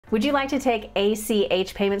Would you like to take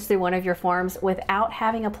ACH payments through one of your forms without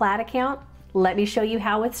having a Plaid account? Let me show you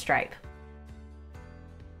how with Stripe.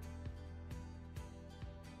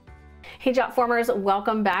 Hey Jotformers,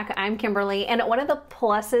 welcome back. I'm Kimberly, and one of the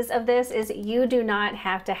pluses of this is you do not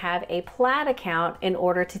have to have a Plaid account in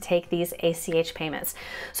order to take these ACH payments.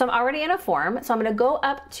 So I'm already in a form, so I'm gonna go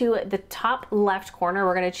up to the top left corner.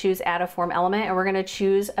 We're gonna choose Add a Form Element, and we're gonna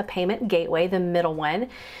choose a payment gateway, the middle one.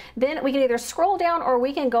 Then we can either scroll down or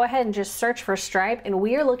we can go ahead and just search for Stripe, and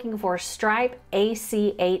we are looking for Stripe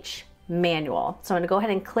ACH Manual. So I'm gonna go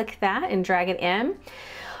ahead and click that and drag it in.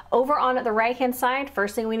 Over on the right-hand side,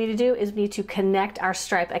 first thing we need to do is we need to connect our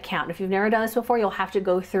Stripe account. If you've never done this before, you'll have to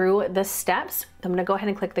go through the steps. I'm gonna go ahead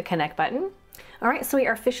and click the connect button. All right, so we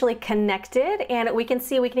are officially connected, and we can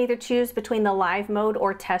see we can either choose between the live mode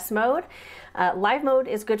or test mode. Live mode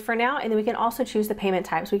is good for now, and then we can also choose the payment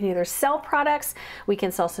types. We can either sell products, we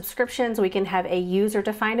can sell subscriptions, we can have a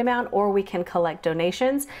user-defined amount, or we can collect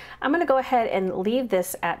donations. I'm gonna go ahead and leave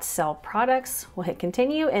this at sell products. We'll hit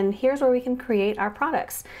continue, and here's where we can create our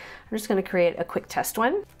products. I'm just gonna create a quick test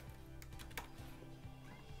one.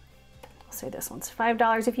 Say this one's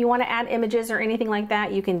 $5. If you want to add images or anything like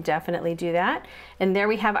that, you can definitely do that. And there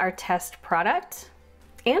we have our test product.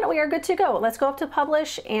 And we are good to go. Let's go up to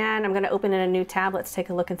publish, and I'm going to open in a new tab. Let's take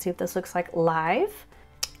a look and see what this looks like live.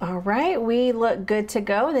 All right, we look good to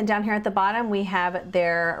go. And then down here at the bottom, we have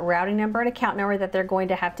their routing number and account number that they're going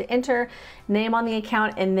to have to enter, name on the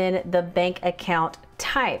account, and then the bank account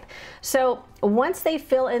type. So once they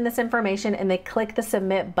fill in this information and they click the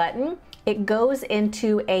submit button, it goes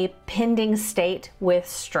into a pending state with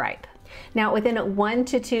Stripe. Now, within 1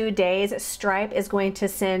 to 2 days, Stripe is going to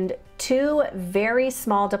send 2 very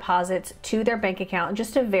small deposits to their bank account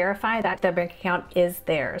just to verify that their bank account is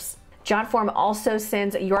theirs. Jotform also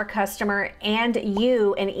sends your customer and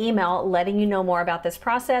you an email letting you know more about this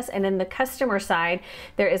process. And in the customer side,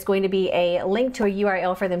 there is going to be a link to a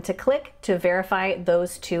URL for them to click to verify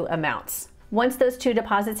those 2 amounts. Once those 2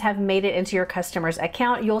 deposits have made it into your customer's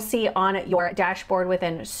account, you'll see on your dashboard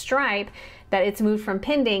within Stripe that it's moved from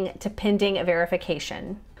pending to pending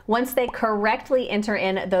verification. Once they correctly enter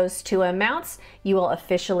in those 2 amounts, you will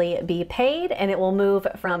officially be paid, and it will move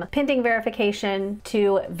from pending verification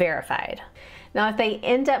to verified. Now, if they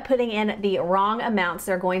end up putting in the wrong amounts,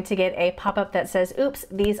 they're going to get a pop-up that says, oops,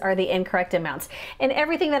 these are the incorrect amounts. And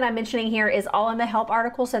everything that I'm mentioning here is all in the help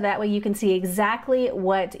article, so that way you can see exactly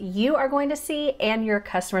what you are going to see and your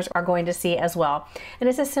customers are going to see as well. And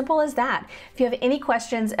it's as simple as that. If you have any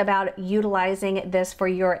questions about utilizing this for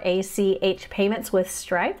your ACH payments with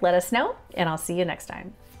Stripe, let us know, and I'll see you next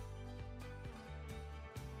time.